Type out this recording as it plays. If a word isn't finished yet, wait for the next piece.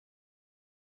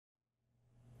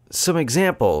Some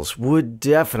examples would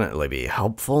definitely be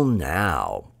helpful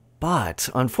now. But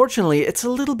unfortunately, it's a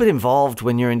little bit involved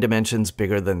when you're in dimensions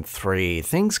bigger than 3.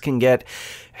 Things can get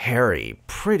hairy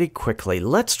pretty quickly.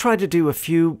 Let's try to do a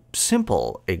few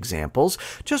simple examples,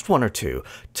 just one or two,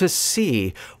 to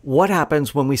see what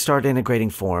happens when we start integrating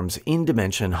forms in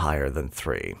dimension higher than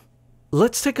 3.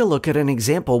 Let's take a look at an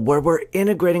example where we're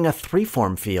integrating a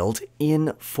 3-form field in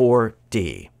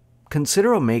 4D.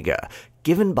 Consider omega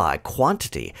given by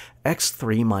quantity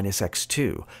x3 minus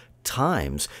x2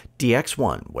 times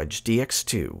dx1 wedge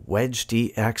dx2 wedge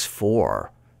dx4.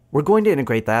 We're going to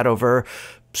integrate that over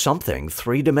something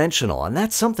three-dimensional, and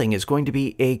that something is going to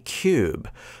be a cube.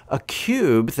 A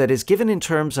cube that is given in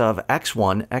terms of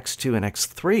x1, x2, and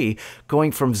x3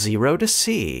 going from 0 to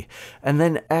c, and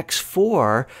then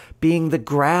x4 being the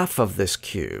graph of this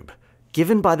cube,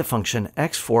 given by the function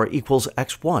x4 equals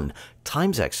x1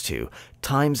 times x2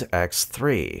 times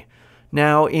x3.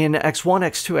 Now, in x1,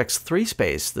 x2, x3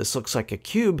 space, this looks like a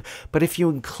cube, but if you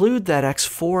include that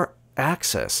x4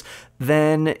 axis,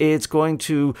 then it's going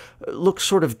to look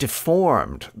sort of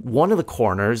deformed. One of the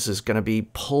corners is going to be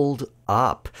pulled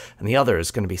up, and the other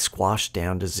is going to be squashed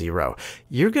down to 0.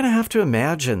 You're going to have to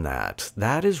imagine that.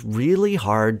 That is really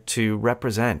hard to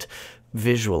represent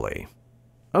visually.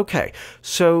 Okay,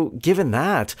 so given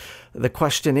that, the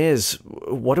question is,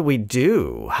 what do we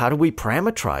do? How do we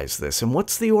parameterize this? And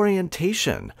what's the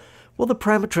orientation? Well, the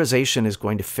parameterization is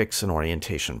going to fix an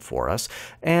orientation for us,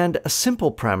 and a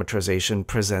simple parameterization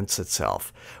presents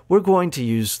itself. We're going to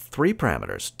use 3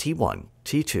 parameters, t1,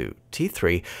 t2,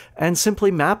 t3, and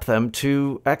simply map them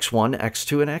to x1,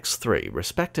 x2, and x3,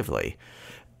 respectively.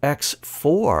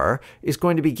 x4 is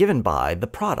going to be given by the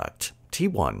product,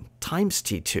 t1 times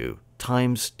t2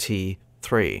 times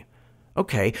t3.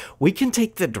 Okay, we can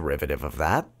take the derivative of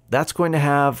that. That's going to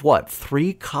have, what,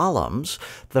 3 columns,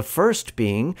 the first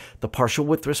being the partial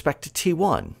with respect to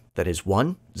t1, that is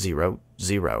 1, 0,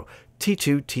 0,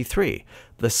 t2, t3.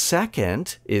 The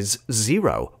second is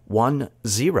 0, 1,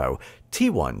 0,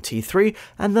 t1, t3,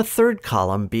 and the third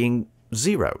column being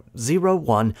 0, 0,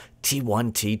 1,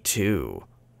 t1, t2.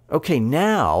 Okay,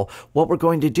 now what we're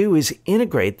going to do is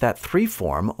integrate that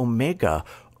 3-form omega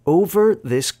over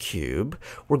this cube.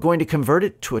 We're going to convert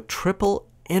it to a triple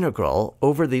integral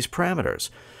over these parameters.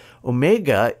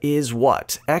 Omega is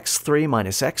what? x3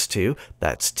 minus x2,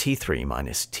 that's t3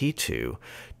 minus t2,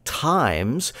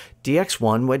 times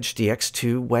dx1 wedge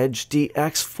dx2 wedge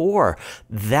dx4.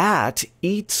 That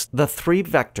eats the 3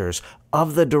 vectors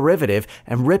of the derivative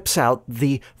and rips out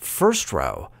the first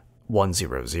row, 1,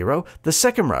 0, 0, the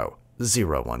second row,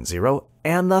 0, 1, 0,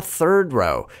 and the third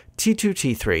row, t2,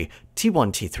 t3,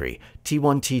 t1, t3,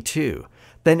 t1, t2.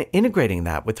 Then integrating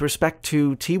that with respect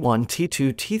to t1,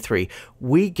 t2, t3,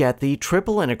 we get the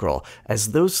triple integral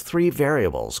as those 3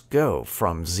 variables go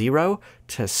from 0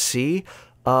 to c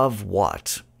of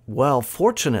what? Well,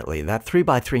 fortunately, that 3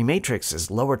 by 3 matrix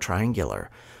is lower triangular,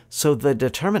 so the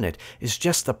determinant is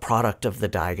just the product of the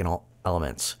diagonal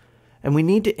elements. And we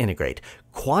need to integrate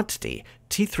quantity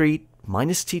t3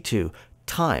 minus t2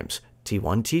 times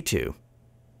t1, t2.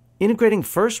 Integrating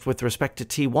first with respect to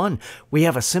t1, we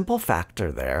have a simple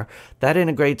factor there. That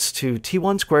integrates to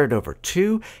t1 squared over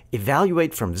 2,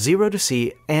 evaluate from 0 to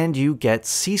c, and you get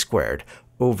c squared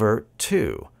over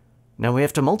 2. Now we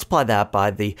have to multiply that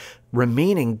by the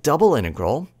remaining double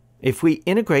integral. If we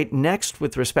integrate next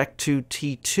with respect to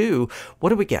t2, what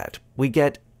do we get? We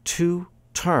get 2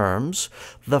 terms,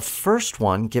 the first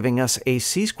one giving us a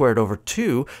c squared over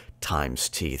 2 times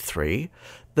t3,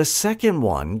 the second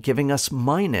one giving us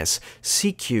minus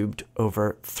c cubed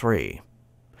over 3.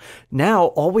 Now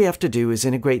all we have to do is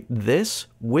integrate this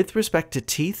with respect to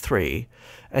t3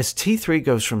 as t3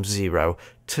 goes from 0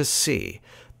 to c.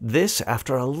 This,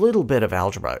 after a little bit of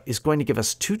algebra, is going to give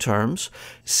us 2 terms,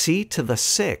 c to the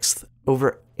 6th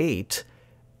over 8,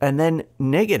 and then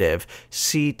negative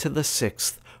c to the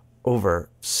 6th over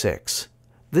 6.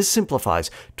 This simplifies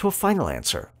to a final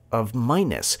answer of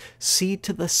minus c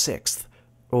to the 6th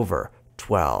over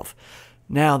 12.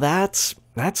 Now that's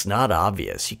not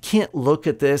obvious. You can't look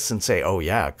at this and say, oh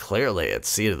yeah, clearly it's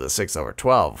c to the 6th over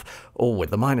 12, oh,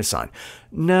 with the minus sign.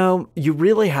 No, you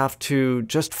really have to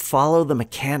just follow the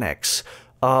mechanics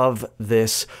of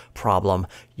this problem.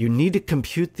 You need to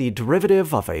compute the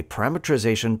derivative of a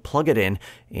parameterization, plug it in,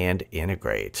 and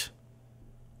integrate.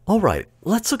 All right,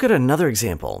 let's look at another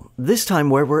example, this time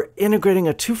where we're integrating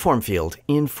a 2-form field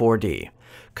in 4D.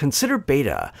 Consider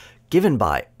beta given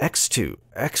by x2,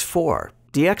 x4,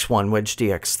 dx1 wedge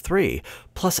dx3,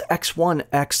 plus x1,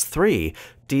 x3,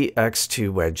 dx2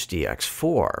 wedge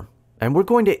dx4. And we're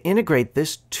going to integrate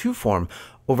this 2-form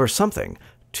over something,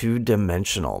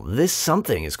 two-dimensional. This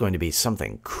something is going to be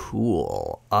something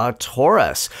cool. A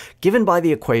torus, given by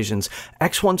the equations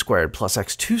x1 squared plus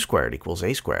x2 squared equals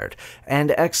a squared,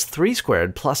 and x3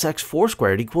 squared plus x4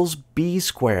 squared equals b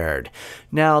squared.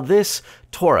 Now, this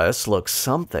torus looks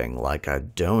something like a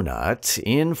donut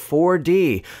in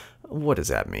 4D. What does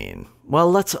that mean? Well,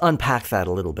 let's unpack that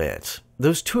a little bit.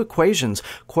 Those two equations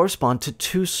correspond to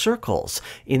two circles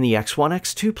in the x1,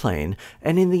 x2 plane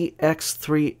and in the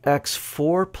x3,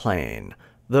 x4 plane.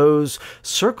 Those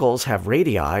circles have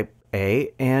radii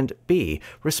A and B,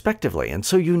 respectively, and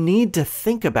so you need to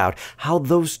think about how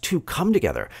those two come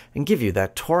together and give you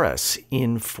that torus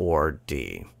in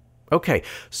 4D. Okay,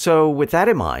 so with that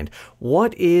in mind,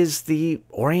 what is the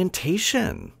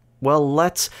orientation? Well,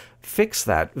 let's fix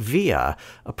that via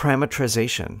a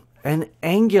parametrization, an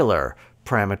angular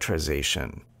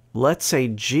parametrization. Let's say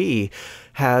G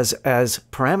has as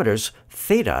parameters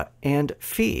theta and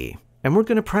phi, and we're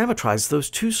going to parametrize those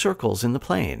two circles in the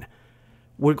plane.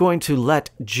 We're going to let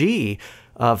G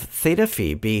of theta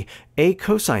phi be a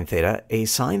cosine theta, a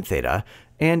sine theta,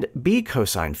 and b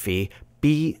cosine phi,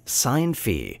 b sine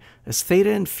phi, as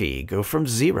theta and phi go from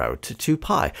 0 to 2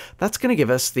 pi. That's going to give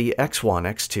us the x1,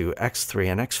 x2,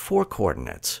 x3, and x4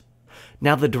 coordinates.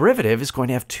 Now, the derivative is going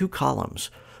to have two columns.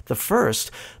 The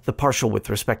first, the partial with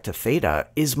respect to theta,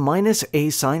 is minus a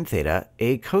sine theta,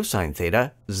 a cosine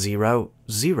theta, 0,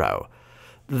 0.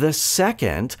 The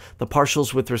second, the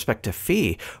partials with respect to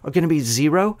phi, are going to be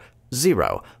 0,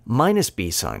 0, minus b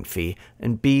sine phi,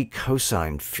 and b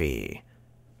cosine phi.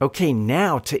 Okay,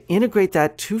 now to integrate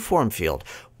that two-form field,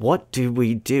 what do?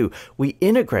 We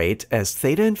integrate as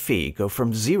theta and phi go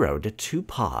from 0 to 2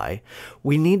 pi.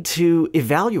 We need to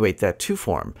evaluate that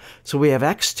two-form. So we have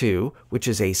x2, which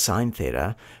is a sine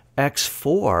theta,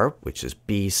 x4, which is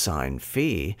b sine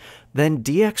phi, then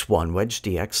dx1 wedge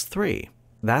dx3.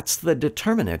 That's the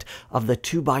determinant of the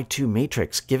 2x2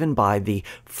 matrix given by the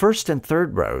first and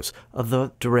third rows of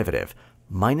the derivative,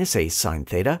 minus a sine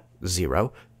theta,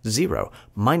 0, 0,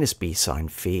 minus b sine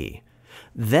phi.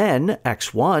 Then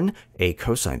x1, a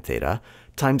cosine theta,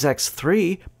 times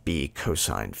x3, b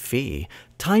cosine phi,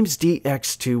 times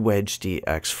dx2 wedge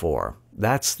dx4.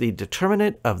 That's the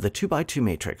determinant of the 2x2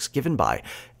 matrix given by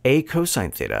a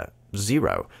cosine theta,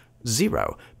 0,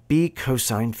 0, b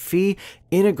cosine phi.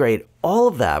 Integrate all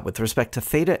of that with respect to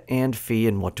theta and phi,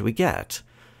 and what do we get?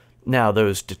 Now,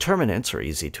 those determinants are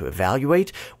easy to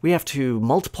evaluate. We have to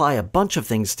multiply a bunch of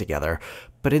things together,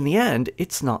 but in the end,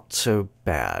 it's not so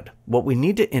bad. What we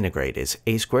need to integrate is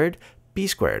a squared, b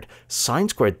squared, sine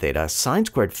squared theta, sine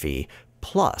squared phi,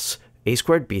 plus a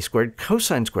squared, b squared,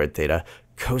 cosine squared theta,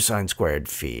 cosine squared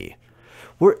phi.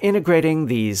 We're integrating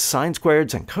these sine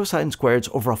squareds and cosine squareds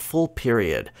over a full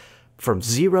period, from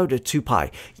 0 to 2 pi.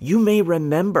 You may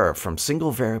remember from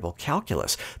single variable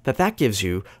calculus that that gives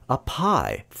you a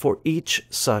pi for each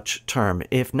such term.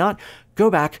 If not, go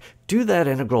back, do that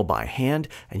integral by hand,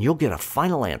 and you'll get a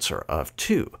final answer of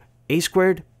 2 a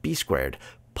squared, b squared,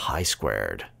 pi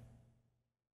squared.